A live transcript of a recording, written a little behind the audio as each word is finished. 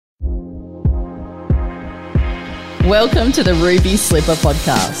Welcome to the Ruby Slipper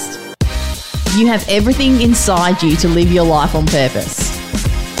podcast. You have everything inside you to live your life on purpose.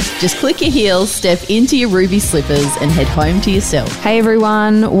 Just click your heels, step into your ruby slippers and head home to yourself. Hey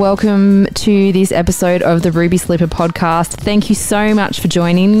everyone, welcome to this episode of the Ruby Slipper podcast. Thank you so much for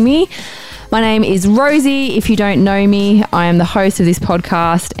joining me. My name is Rosie. If you don't know me, I am the host of this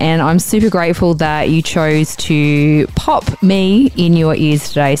podcast and I'm super grateful that you chose to pop me in your ears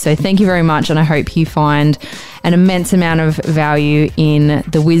today. So thank you very much and I hope you find an immense amount of value in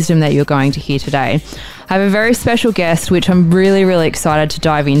the wisdom that you're going to hear today. I have a very special guest, which I'm really, really excited to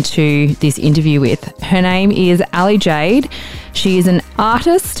dive into this interview with. Her name is Jade. She is an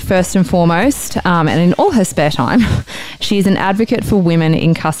artist, first and foremost, and in all her spare time, she is an advocate for women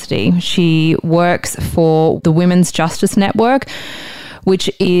in custody. She works for the Women's Justice Network, which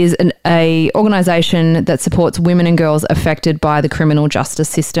is an organisation that supports women and girls affected by the criminal justice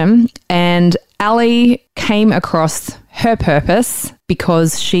system. And Ali came across her purpose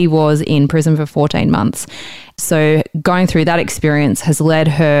because she was in prison for 14 months. So going through that experience has led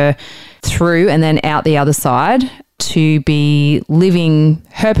her through and then out the other side to be living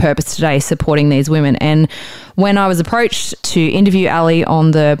her purpose today, supporting these women. And when I was approached to interview Ali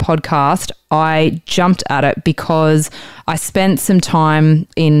on the podcast, I jumped at it because I spent some time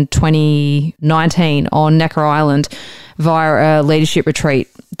in 2019 on Necker Island via a leadership retreat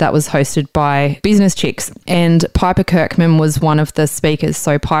that was hosted by Business Chicks. And Piper Kirkman was one of the speakers.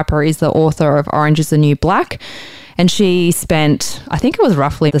 So Piper is the author of Orange is the New Black. And she spent, I think it was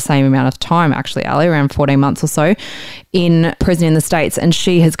roughly the same amount of time, actually, Ali, around 14 months or so, in prison in the States. And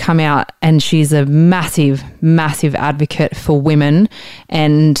she has come out and she's a massive, massive advocate for women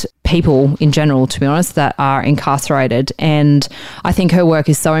and people in general, to be honest, that are incarcerated. And I think her work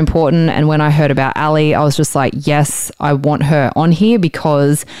is so important. And when I heard about Ali, I was just like, yes, I want her on here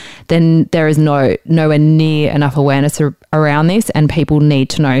because then there is nowhere near enough awareness around this and people need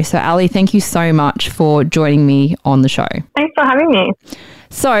to know. So Ali, thank you so much for joining me on the show. Thanks for having me.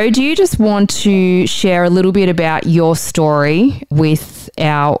 So do you just want to share a little bit about your story with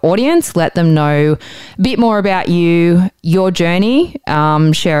our audience? Let them know a bit more about you, your journey,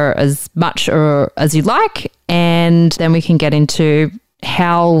 share as much or as you'd like, and then we can get into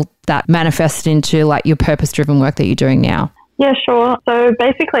how that manifests into like your purpose-driven work that you're doing now. Yeah, sure. So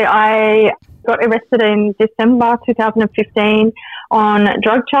basically I got arrested in December 2015 on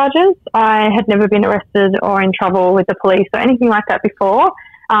drug charges. I had never been arrested or in trouble with the police or anything like that before,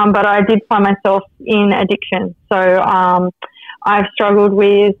 but I did find myself in addiction. So I've struggled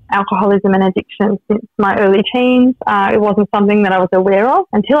with alcoholism and addiction since my early teens. It wasn't something that I was aware of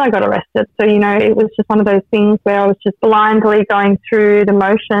until I got arrested. So, it was just one of those things where I was just blindly going through the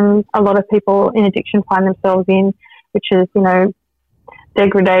motions a lot of people in addiction find themselves in, which is,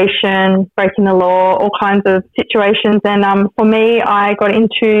 degradation, breaking the law, all kinds of situations. And for me, I got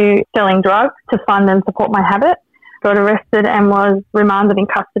into selling drugs to fund and support my habit, got arrested and was remanded in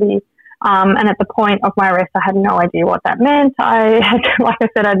custody. And at the point of my arrest, I had no idea what that meant. Like I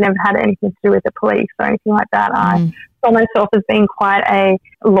said, I'd never had anything to do with the police or anything like that. I saw myself as being quite a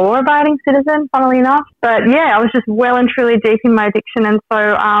law-abiding citizen, funnily enough. But yeah, I was just well and truly deep in my addiction. And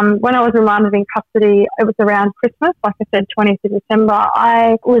so when I was remanded in custody, it was around Christmas, like I said, 20th of December,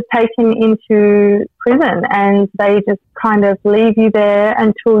 I was taken into prison and they just kind of leave you there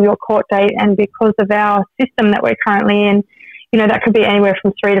until your court date. And because of our system that we're currently in, that could be anywhere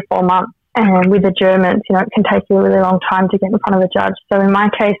from 3 to 4 months. And with adjournments, it can take you a really long time to get in front of a judge. So in my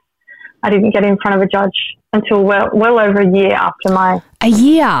case, I didn't get in front of a judge until well over a year after my... A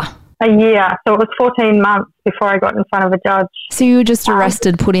year? A year. So it was 14 months before I got in front of a judge. So you were just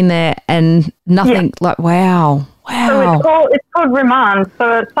arrested, put in there and nothing, wow. So it's called remand.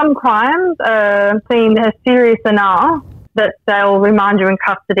 So some crimes are seen as serious enough that they'll remand you in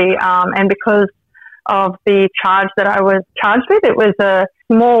custody. And because of the charge that I was charged with, it was a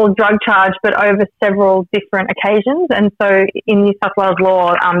small drug charge, but over several different occasions. And so in New South Wales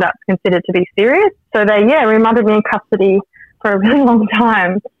law, that's considered to be serious. So they, remanded me in custody for a really long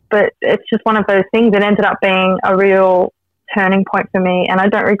time. But it's just one of those things. It ended up being a real turning point for me. And I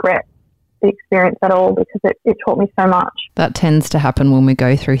don't regret the experience at all because it taught me so much. That tends to happen when we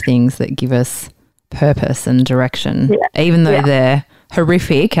go through things that give us purpose and direction, even though they're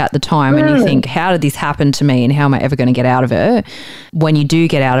horrific at the time and you think, how did this happen to me and how am I ever going to get out of it? When you do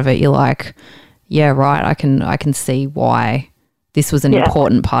get out of it, you're like, yeah, right, I can see why this was an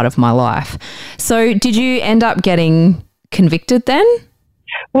important part of my life. So did you end up getting convicted then?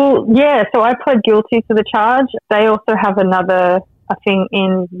 Well, so I pled guilty to the charge. They also have another thing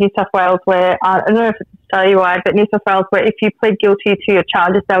in New South Wales where, I don't know if it's Australia-wide, but New South Wales where if you plead guilty to your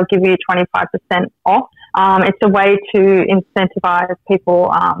charges, they'll give you 25% off It's a way to incentivize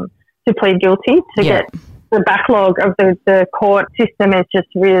people to plead guilty to get the backlog of the court system is just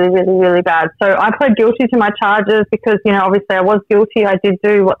really, really, really bad. So I pled guilty to my charges because, you know, obviously I was guilty. I did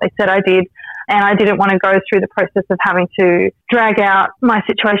do what they said I did, and I didn't want to go through the process of having to drag out my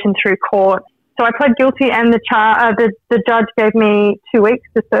situation through court. So I pled guilty, and the judge gave me 2 weeks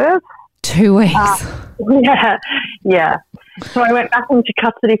to serve. 2 weeks? Yeah. So I went back into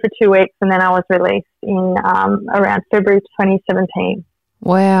custody for 2 weeks, and then I was released in around February 2017.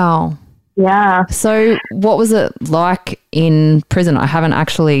 Wow. Yeah. So what was it like in prison? I haven't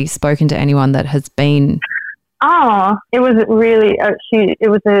actually spoken to anyone that has been. Oh, it was really it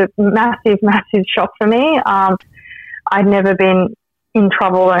was a massive, massive shock for me. I'd never been in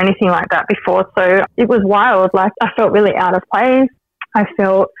trouble or anything like that before. So it was wild. Like, I felt really out of place. I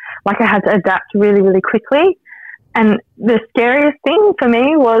felt like I had to adapt really, really quickly. And the scariest thing for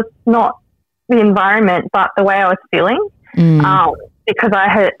me was not the environment, but the way I was feeling. Because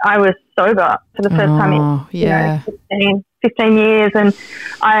I was sober for the first time in 15 years, and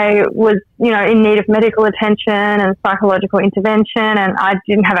I was, you know, in need of medical attention and psychological intervention, and I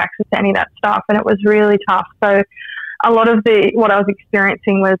didn't have access to any of that stuff, and it was really tough. So a lot of what I was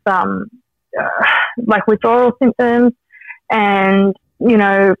experiencing was like withdrawal symptoms, and, you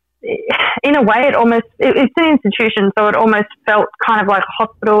know, in a way it's an institution, so it almost felt kind of like a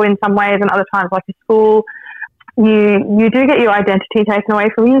hospital in some ways, and other times like a school. You do get your identity taken away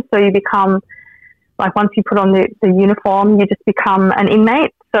from you, so you become, like, once you put on the uniform, you just become an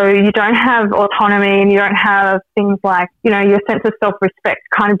inmate. So you don't have autonomy, and you don't have things like, you know, your sense of self-respect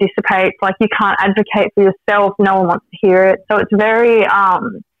kind of dissipates. Like, you can't advocate for yourself. No one wants to hear it. So it's very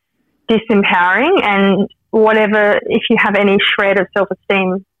disempowering, and if you have any shred of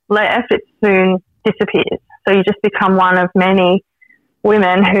self-esteem left, it soon disappears. So you just become one of many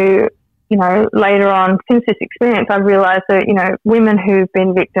women who, you know, later on, since this experience, I've realised that, you know, women who've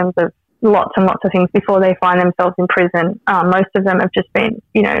been victims of lots and lots of things before they find themselves in prison, most of them have just been,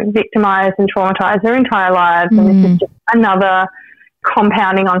 you know, victimised and traumatised their entire lives. And this is just another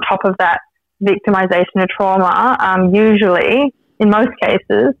compounding on top of that victimisation of trauma. Usually, in most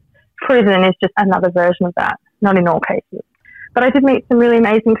cases, prison is just another version of that, not in all cases. But I did meet some really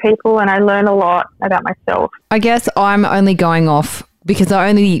amazing people, and I learned a lot about myself. I guess I'm only going off because the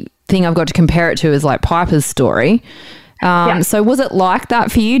only thing I've got to compare it to is like Piper's story. So was it like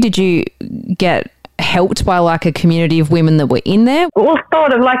that for you? Did you get helped by like a community of women that were in there? Well,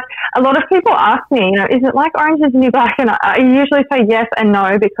 sort of. Like, a lot of people ask me, you know, is it like Orange is the New Black? And I usually say yes and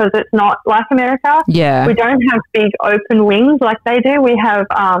no, because it's not like America. Yeah. We don't have big open wings like they do. We have,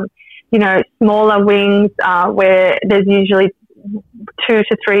 you know, smaller wings where there's usually 2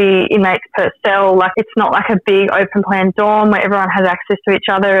 to 3 inmates per cell. Like, it's not like a big open plan dorm where everyone has access to each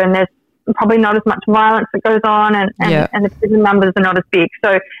other, and there's probably not as much violence that goes on, and the prison numbers are not as big.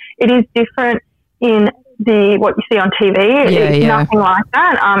 So it is different in what you see on TV. It's nothing like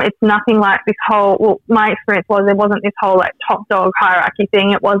that. It's nothing like this whole, well, my experience was there wasn't this whole like top dog hierarchy thing.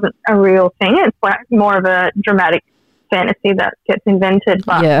 It wasn't a real thing. It's like more of a dramatic fantasy that gets invented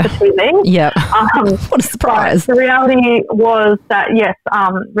for TV. Yeah. What a surprise. The reality was that, yes,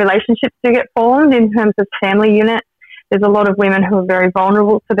 relationships do get formed in terms of family units. There's a lot of women who are very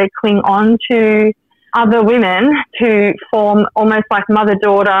vulnerable, so they cling on to other women to form almost like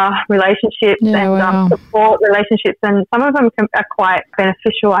mother-daughter relationships and support relationships, and some of them are quite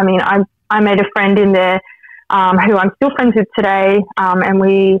beneficial. I mean, I made a friend in there who I'm still friends with today, and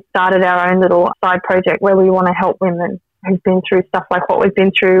we started our own little side project where we want to help women who've been through stuff like what we've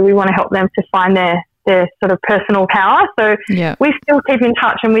been through. We want to help them to find their sort of personal power. So we still keep in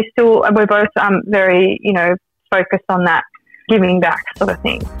touch, and we're both very, you know, focused on that giving back sort of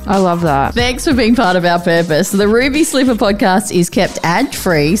thing. I love that. Thanks for being part of our purpose. The Ruby Slipper podcast is kept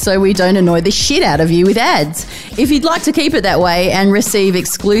ad-free, so we don't annoy the shit out of you with ads. If you'd like to keep it that way and receive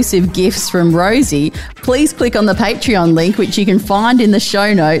exclusive gifts from Rosie, please click on the Patreon link, which you can find in the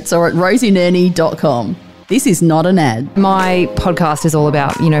show notes or at rosienerney.com. This is not an ad. My podcast is all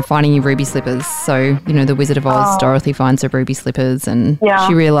about, you know, finding your ruby slippers. So, you know, the Wizard of Oz, Dorothy finds her ruby slippers, and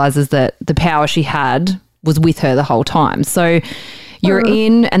she realises that the power she had was with her the whole time. So you're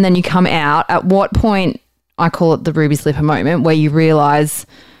in and then you come out. At what point, I call it the ruby slipper moment, where you realise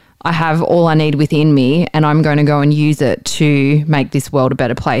I have all I need within me and I'm going to go and use it to make this world a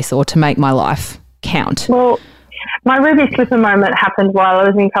better place or to make my life count? Well, my ruby slipper moment happened while I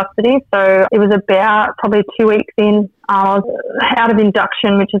was in custody. So it was about probably 2 weeks in. I was out of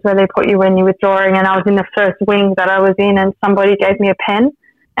induction, which is where they put you when you're withdrawing, and I was in the first wing that I was in, and somebody gave me a pen.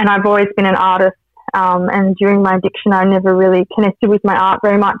 And I've always been an artist. And during my addiction, I never really connected with my art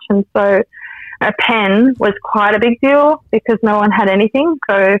very much. And so a pen was quite a big deal because no one had anything.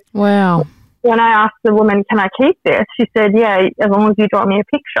 So wow. when I asked the woman, can I keep this? She said, yeah, as long as you draw me a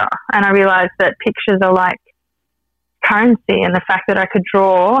picture. And I realized that pictures are like currency, and the fact that I could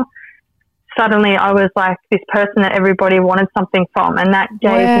draw, suddenly I was like this person that everybody wanted something from. And that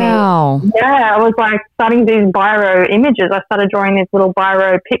gave me, I was like starting these biro images. I started drawing these little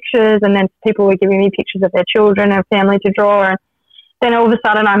biro pictures, and then people were giving me pictures of their children and family to draw. And then all of a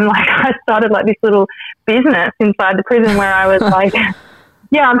sudden I started like this little business inside the prison where I was like,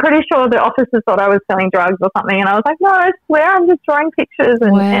 yeah, I'm pretty sure the officers thought I was selling drugs or something. And I was like, no, I swear I'm just drawing pictures.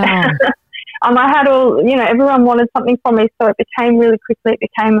 And wow. I had everyone wanted something from me. So it became really quickly, it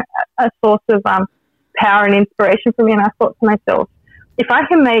became a source of power and inspiration for me. And I thought to myself, if I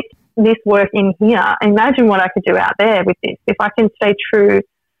can make this work in here, imagine what I could do out there with this. If I can stay true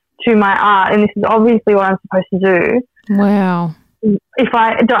to my art, and this is obviously what I'm supposed to do. Wow. If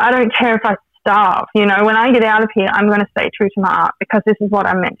I don't care if I starve, when I get out of here, I'm going to stay true to my art because this is what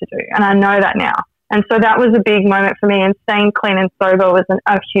I'm meant to do. And I know that now. And so that was a big moment for me, and staying clean and sober was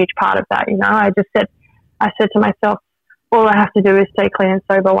a huge part of that. I said to myself, all I have to do is stay clean and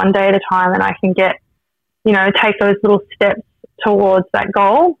sober one day at a time, and I can get, take those little steps towards that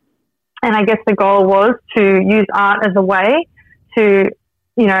goal. And I guess the goal was to use art as a way to,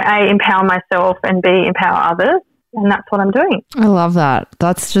 A, empower myself, and B, empower others. And that's what I'm doing. I love that.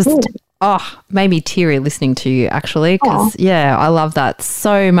 That's just, made me teary listening to you, actually, because, I love that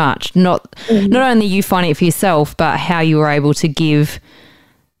so much. Not only you finding it for yourself, but how you were able to give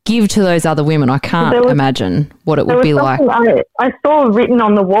to those other women. I can't imagine what it would be like. I saw written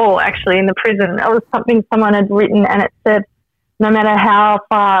on the wall, actually, in the prison. It was something someone had written, and it said, no matter how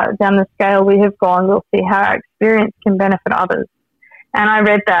far down the scale we have gone, we'll see how our experience can benefit others. And I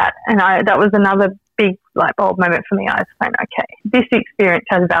read that, and that was another big light bulb moment for me. I was like, okay, this experience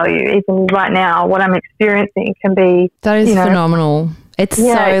has value. Even right now, what I'm experiencing can be... That is phenomenal. It's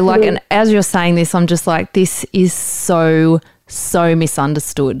and as you're saying this, I'm just like, this is so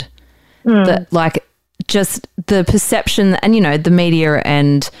misunderstood. That just the perception, and the media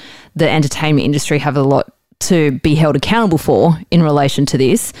and the entertainment industry have a lot to be held accountable for in relation to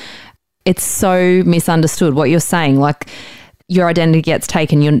this. It's so misunderstood what you're saying. Like, your identity gets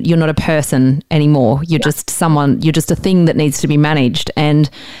taken. You're not a person anymore. You're just someone. You're just a thing that needs to be managed. And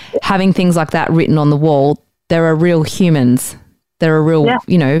having things like that written on the wall, there are real humans. There are real,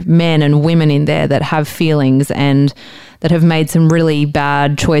 men and women in there that have feelings and that have made some really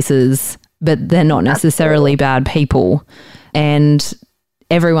bad choices, but they're not necessarily bad people. And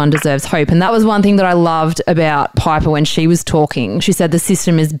everyone deserves hope. And that was one thing that I loved about Piper when she was talking. She said the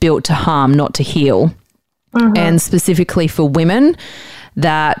system is built to harm, not to heal. Mm-hmm. And specifically for women,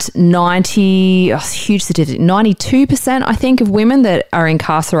 that huge statistic, 92%, I think, of women that are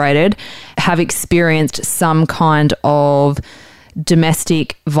incarcerated have experienced some kind of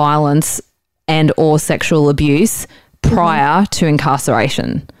domestic violence and or sexual abuse prior to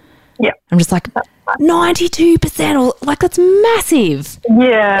incaration. Yeah. I'm just like, 92%, or like, that's massive.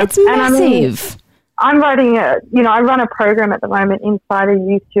 Yeah. It's massive. I'm writing I run a program at the moment inside a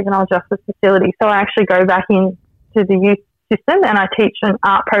youth juvenile justice facility. So I actually go back into the youth system and I teach an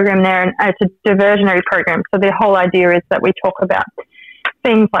art program there, and it's a diversionary program. So the whole idea is that we talk about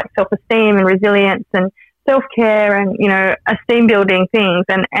things like self-esteem and resilience and self-care and, esteem building things.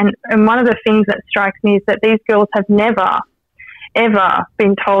 And one of the things that strikes me is that these girls have never, ever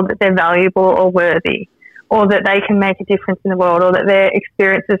been told that they're valuable or worthy, or that they can make a difference in the world, or that their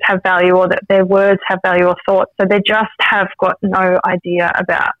experiences have value, or that their words have value or thoughts. So they just have got no idea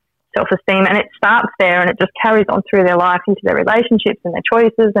about self-esteem, and it starts there and it just carries on through their life into their relationships and their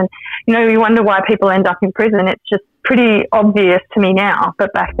choices. And, you wonder why people end up in prison. It's just pretty obvious to me now,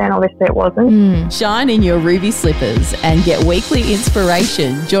 but back then obviously it wasn't. Shine in your ruby slippers and get weekly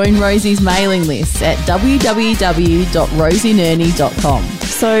inspiration. Join Rosie's mailing list at www.rosienerney.com.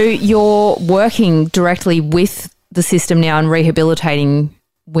 So you're working directly with the system now and rehabilitating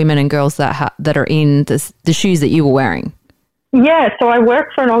women and girls that are in the shoes that you were wearing. Yeah, so I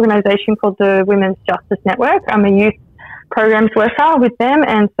work for an organisation called the Women's Justice Network. I'm a youth programs worker with them,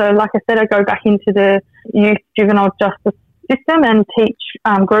 and so, like I said, I go back into the youth juvenile justice system and teach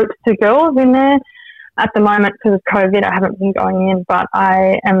groups to girls in there. At the moment, because of COVID, I haven't been going in, but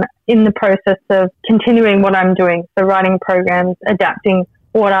I am in the process of continuing what I'm doing, so writing programs, adapting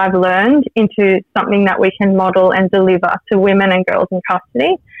what I've learned into something that we can model and deliver to women and girls in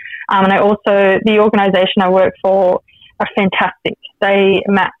custody. And the organisation I work for are fantastic. They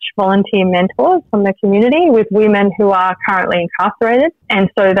match volunteer mentors from the community with women who are currently incarcerated. And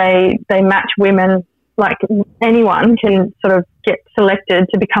so they match women like anyone can sort of get selected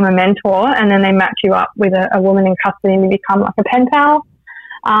to become a mentor, and then they match you up with a woman in custody and you become like a pen pal.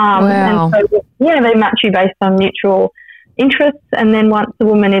 Wow. And so, they match you based on mutual interests, and then once the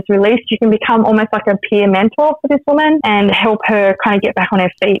woman is released, you can become almost like a peer mentor for this woman and help her kind of get back on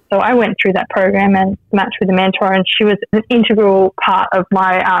her feet. So I went through that program and matched with a mentor, and she was an integral part of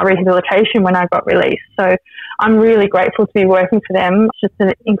my rehabilitation when I got released. So I'm really grateful to be working for them. It's just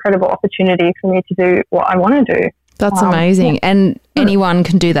an incredible opportunity for me to do what I want to do. That's amazing. And anyone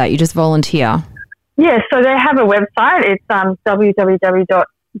can do that. You just volunteer. Yeah, so they have a website. It's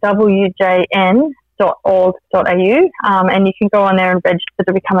www.wjn.org.au, and you can go on there and register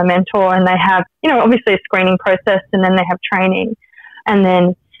to become a mentor. And they have, obviously a screening process, and then they have training, and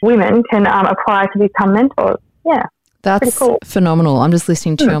then women can apply to become mentors. Yeah, that's cool. Phenomenal. I'm just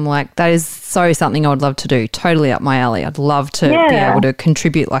listening to you. I'm like, that is so something I would love to do. Totally up my alley. I'd love to be able to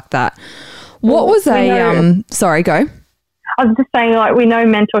contribute like that. What was sorry, go. I was just saying, like, we know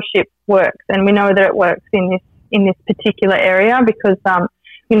mentorship works, and we know that it works in this particular area because,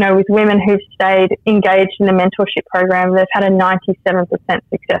 with women who've stayed engaged in a mentorship program, they've had a 97%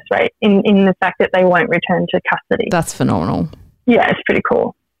 success rate in the fact that they won't return to custody. That's phenomenal. Yeah, it's pretty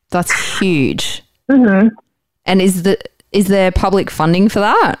cool. That's huge. Mm-hmm. And is there public funding for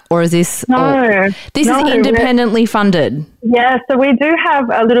that, or is this? No, this is independently funded. Yeah, so we do have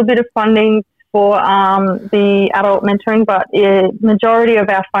a little bit of funding for the adult mentoring, but majority of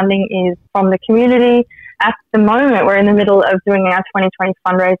our funding is from the community. At the moment, we're in the middle of doing our 2020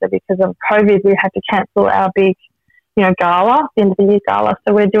 fundraiser because of COVID. We had to cancel our big, gala, the end of the year gala.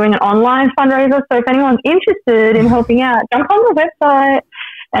 So we're doing an online fundraiser. So if anyone's interested in helping out, jump on the website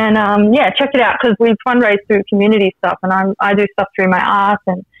and check it out because we fundraise through community stuff, and I do stuff through my art,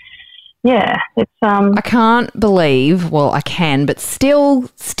 and it's I can't believe, well, I can, but still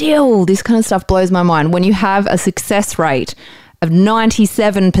this kind of stuff blows my mind when you have a success rate of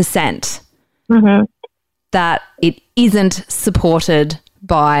 97%. Mm-hmm. That it isn't supported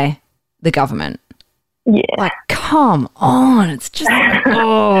by the government. Yeah. Like, come on. It's just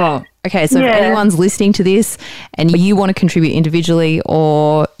Okay, so if anyone's listening to this and you want to contribute individually,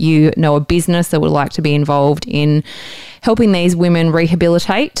 or you know a business that would like to be involved in helping these women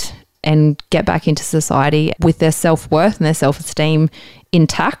rehabilitate and get back into society with their self-worth and their self-esteem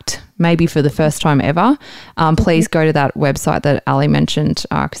intact, maybe for the first time ever, please go to that website that Ali mentioned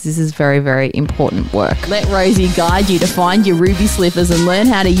because this is very, very important work. Let Rosie guide you to find your ruby slippers and learn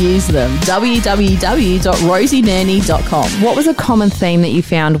how to use them. www.rosienerney.com. What was a common theme that you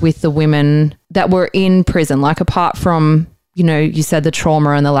found with the women that were in prison? Like, apart from, you said the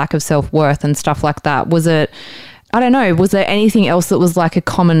trauma and the lack of self-worth and stuff like that, was it, I don't know, was there anything else that was like a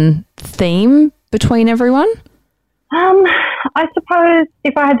common theme between everyone? I suppose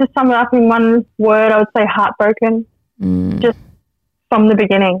if I had to sum it up in one word, I would say heartbroken. Just from the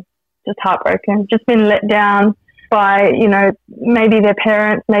beginning, just heartbroken. Just been let down by, maybe their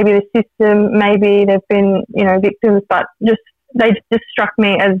parents, maybe the system, maybe they've been, victims, but they just struck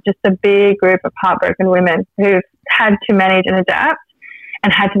me as just a big group of heartbroken women who've had to manage and adapt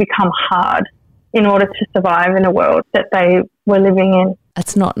and had to become hard in order to survive in a world that they were living in.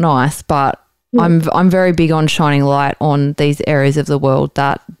 It's not nice, but I'm very big on shining light on these areas of the world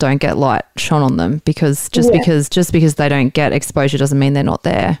that don't get light shone on them, because because they don't get exposure doesn't mean they're not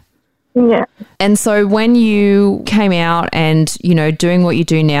there. Yeah. And so when you came out and, doing what you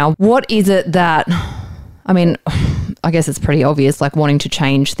do now, what is it that, I mean, I guess it's pretty obvious, like wanting to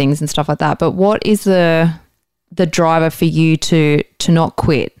change things and stuff like that, but what is the driver for you to not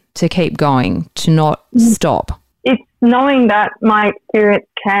quit, to keep going, to not stop? It's knowing that my experience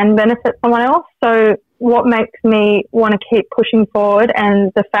can benefit someone else. So what makes me want to keep pushing forward,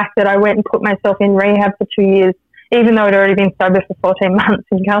 and the fact that I went and put myself in rehab for 2 years, even though I'd already been sober for 14 months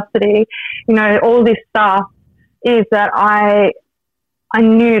in custody, all this stuff is that I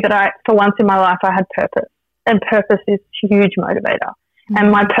knew that for once in my life I had purpose, and purpose is a huge motivator. Mm-hmm.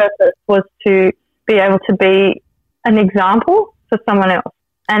 And my purpose was to be able to be an example for someone else.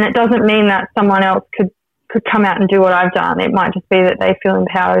 And it doesn't mean that someone else could come out and do what I've done. It might just be that they feel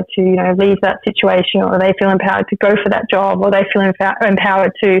empowered to, leave that situation, or they feel empowered to go for that job, or they feel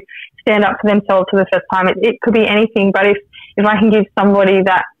empowered to stand up for themselves for the first time. It could be anything, but if I can give somebody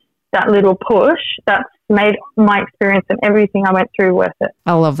that little push, that's made my experience and everything I went through worth it.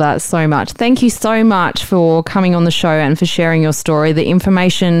 I love that so much. Thank you so much for coming on the show and for sharing your story. The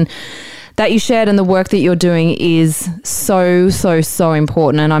information that you shared and the work that you're doing is so, so, so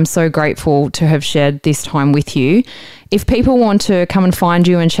important. And I'm so grateful to have shared this time with you. If people want to come and find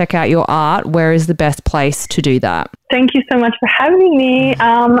you and check out your art, where is the best place to do that? Thank you so much for having me.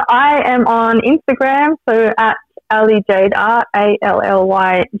 I am on Instagram, so at Ali Jade Art,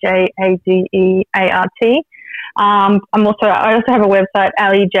 ALLYJADEART. I also have a website,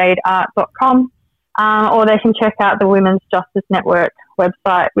 alijadeart.com, or they can check out the Women's Justice Network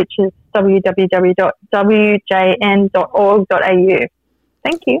website, which is www.wjn.org.au.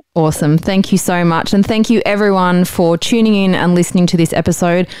 Thank you. Awesome. Thank you so much. And thank you everyone for tuning in and listening to this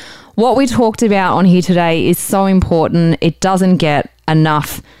episode. What we talked about on here today is so important. It doesn't get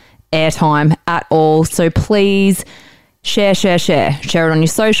enough airtime at all. So please share it on your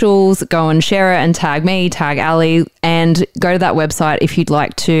socials. Go and share it and tag me, tag Ali, and go to that website if you'd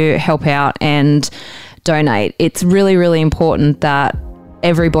like to help out and donate. It's really, really important that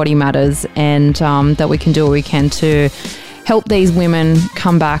everybody matters and that we can do what we can to help these women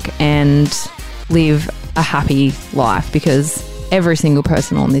come back and live a happy life, because every single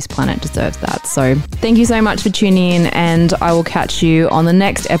person on this planet deserves that. So thank you so much for tuning in, and I will catch you on the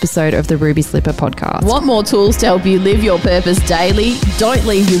next episode of the Ruby Slipper podcast. Want more tools to help you live your purpose daily? Don't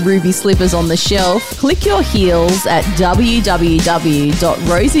leave your ruby slippers on the shelf. Click your heels at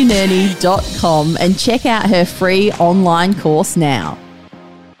www.rosienerney.com and check out her free online course now.